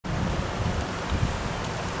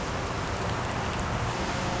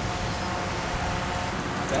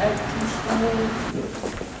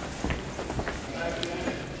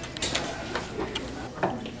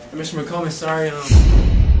Mr. McCollum, sorry.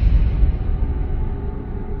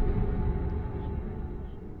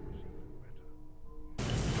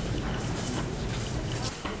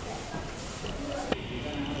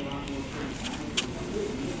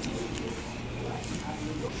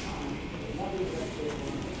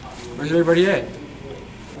 Where's everybody at?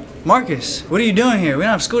 Marcus, what are you doing here? We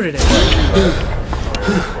don't have school today.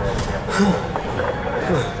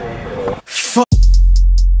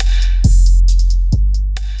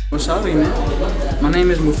 What's up, man? My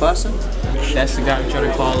name is Mufasa. That's the guy who tried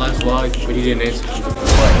to call last vlog, but he didn't answer.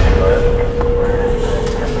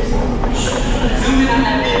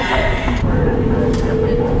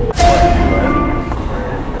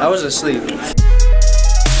 I was asleep.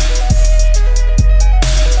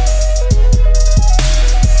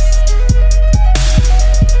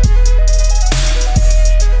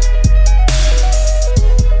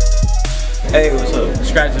 Hey, what's up?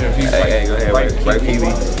 Scratch it if he's Hey, go ahead, right PB.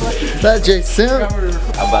 That J Simp. I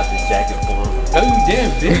bought this jacket for him. Oh,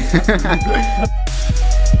 damn, bitch.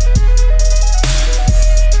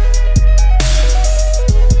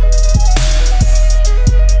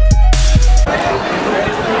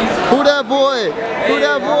 Who that boy? Who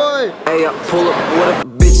that boy? Hey, I pull up with a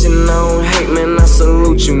bitch and I don't hate, man. I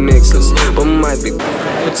salute you niggas, but might be.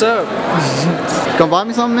 What's up? Come buy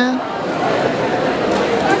me something, man.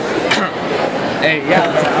 Hey, yeah.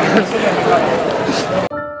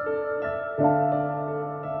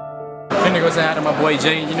 Finna go say hi to my boy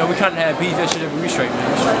Jay. You know, we kinda had beef, that shit, but we straight, man.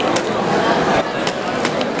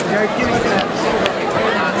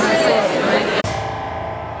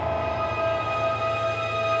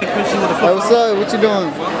 Hey, what's up? What you doing?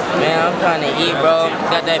 Man, I'm trying to eat, bro.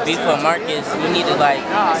 Got that beef for Marcus. You need to, like,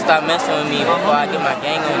 stop messing with me before I get my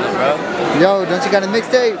gang on you, bro. Yo, don't you got a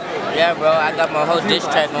mixtape? Yeah, bro. I got my whole diss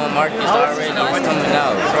track on Marcus already. It's coming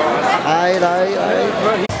out. Alright.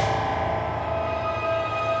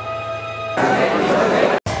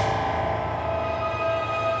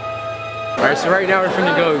 Alright, so right now we're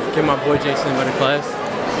finna go get my boy Jason out of class.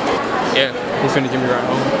 Yeah, he's finna give me a ride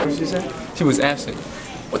home. What did she say? She was absent.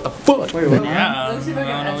 What the fuck? Wait, what? Yeah, I don't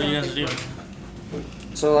know what you guys do.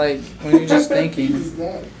 So, like, when you're just thinking,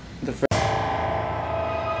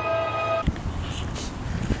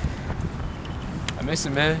 I miss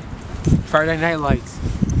it, man. Friday Night Lights.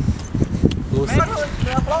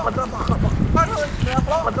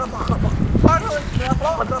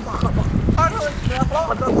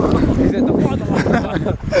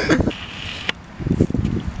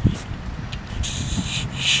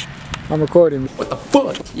 I'm recording. What the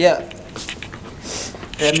fuck? yeah.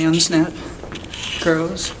 Add me on the snap.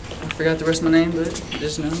 Curls. I forgot the rest of my name, but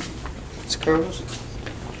just know it's Curls.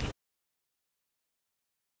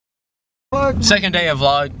 Second day of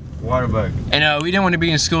vlog. Waterburg. And we didn't want to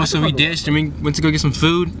be in school, so we ditched and we went to go get some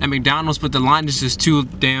food at McDonald's, but the line is just too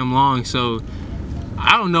damn long, so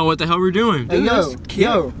I don't know what the hell we're doing. Hey, yo,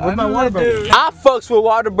 where's my Waterburger? I fucks with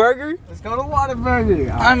Whataburger. Let's go to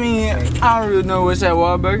Waterburger. I mean, I don't really know what's at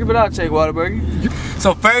Whataburger, but I'll take Whataburger.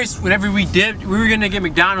 So first, whenever we dipped, we were gonna get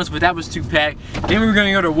McDonald's, but that was too packed. Then we were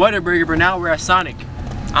gonna go to Whataburger, but now we're at Sonic.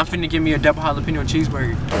 I'm finna give me a double jalapeno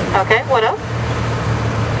cheeseburger. Okay, what else?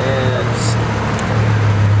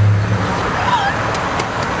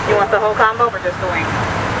 You want the whole combo or just the wing?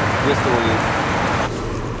 Just the wing.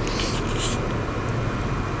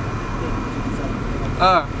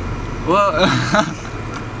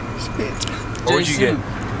 What'd you get?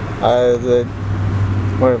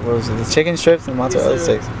 What was it? The chicken strips and mozzarella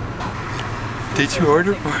sticks. Did you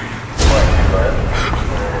order for it?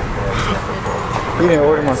 You didn't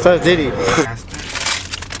order my stuff, did he?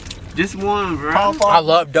 Just one, bro. I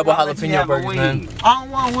love double jalapeno burgers, man. I don't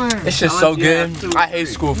want one. It's just so good. I hate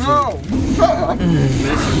school food. Man,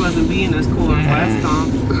 she wasn't being as cool as last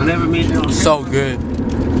time. I never made it. So good.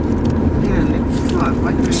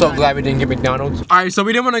 So glad we didn't get McDonald's. Alright, so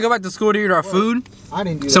we didn't want to go back to school to eat our food. I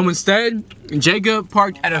didn't do that. So instead, Jacob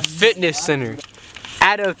parked at a fitness center.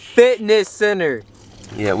 At a fitness center.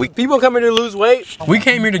 Yeah, People come here to lose weight. We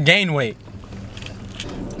came here to gain weight.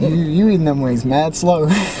 You eating them wings mad slow.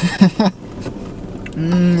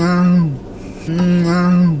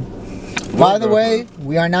 By the way,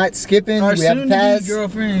 we are not skipping. We have passed.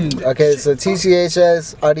 Girlfriend. Okay, so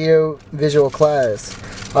TCHS audio visual class.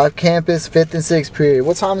 Off campus 5th and 6th period.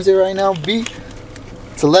 What time is it right now, B?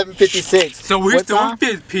 It's 11:56. So we're What still time? in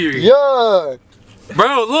 5th period. Yeah.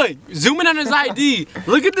 Bro, look, zooming on his ID.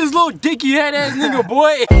 Look at this little dicky head ass nigga,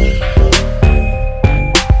 boy.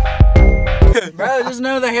 Bro, just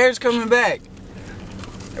know the hair's coming back.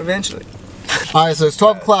 Eventually. All right, so it's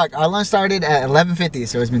 12 o'clock. Our lunch started at 11:50,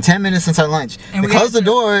 so it's been 10 minutes since our lunch. And They we closed got the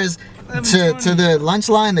doors to the lunch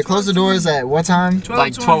line. They closed the doors at what time?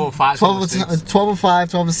 Like 12:05. 12:05,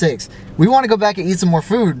 12:06. We want to go back and eat some more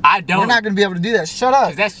food. I don't. We're not going to be able to do that. Shut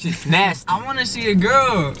up. That's just nasty. I want to see a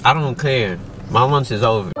girl. I don't care. My lunch is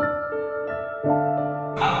over.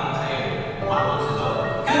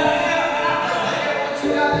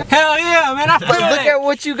 Hell yeah, man. I feel Look it. at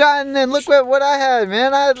what you got and then look at what I had,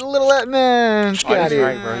 man. I had a little man. Get out of here.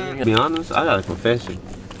 Right, bro. To be honest, I got a confession.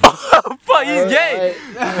 Fuck, he's gay.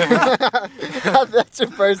 That's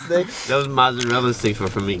your first thing. That was mozzarella sticks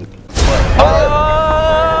for me.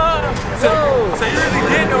 So you really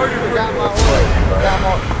did order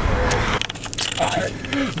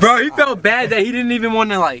Bro, he felt bad that he didn't even want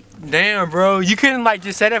to like, damn bro, you couldn't like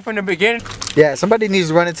just say that from the beginning. Yeah, somebody needs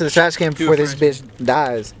to run into the trash can before this bitch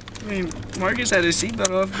dies. I mean, Marcus had his seatbelt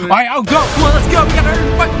off, but... Alright, I'll go. Come on, let's go. We gotta hurry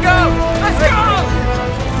the fuck go. Let's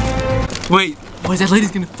go. Wait, boys, that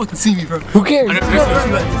lady's gonna fucking see me, bro. Who cares? I Let's never go. seen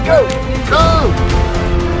you like Let's go. Go.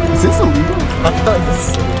 Is this illegal? I thought this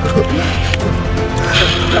was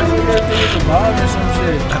or some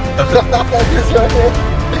shit.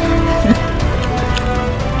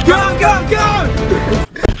 Go, go, go.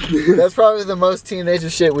 That's probably the most teenager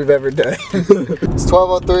shit we've ever done. It's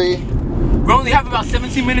 12:03. We only have about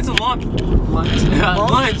 17 minutes of lunch. Lunch.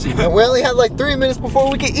 And we only had like 3 minutes before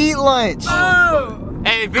we could eat lunch. Oh!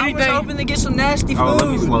 Hey, if I was anything, hoping to get some nasty food. Oh, let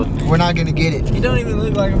me slow. We're not gonna get it. You don't even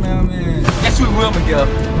look like a mailman. yes we will, Miguel.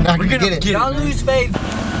 We're not gonna get it. Y'all lose faith.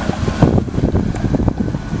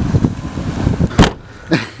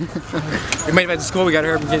 We made it back to school. We gotta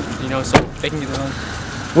hurry up and get, you know, so they can get it on.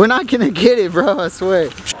 We're not gonna get it, bro. I swear.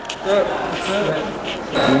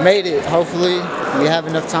 We made it. Hopefully, we have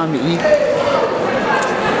enough time to eat.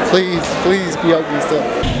 Please, please be ugly stuff.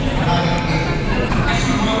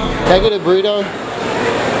 Can I get a burrito?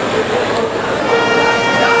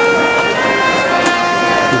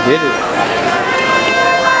 We did it.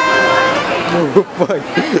 Oh, fuck.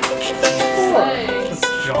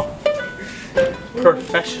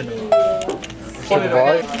 Professional.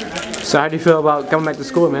 So how do you feel about coming back to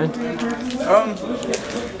school, man? I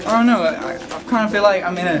don't know. I kind of feel like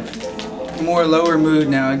I'm in a more lower mood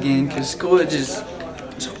now again, because school is just,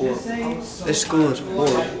 it's horrible. This school is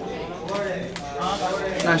horrible.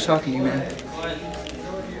 It's not shocking you, man.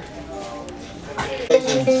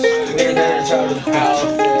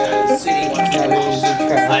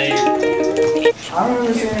 I don't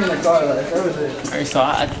remember seeing it in the car last. That was it. Alright, so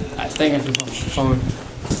I think I just on the phone.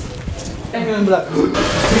 I'm gonna be like,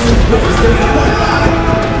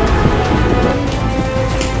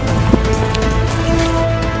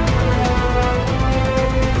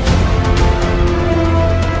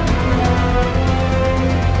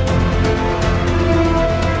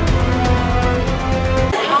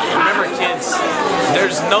 Remember, kids,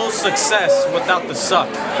 there's no success without the suck.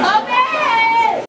 Okay.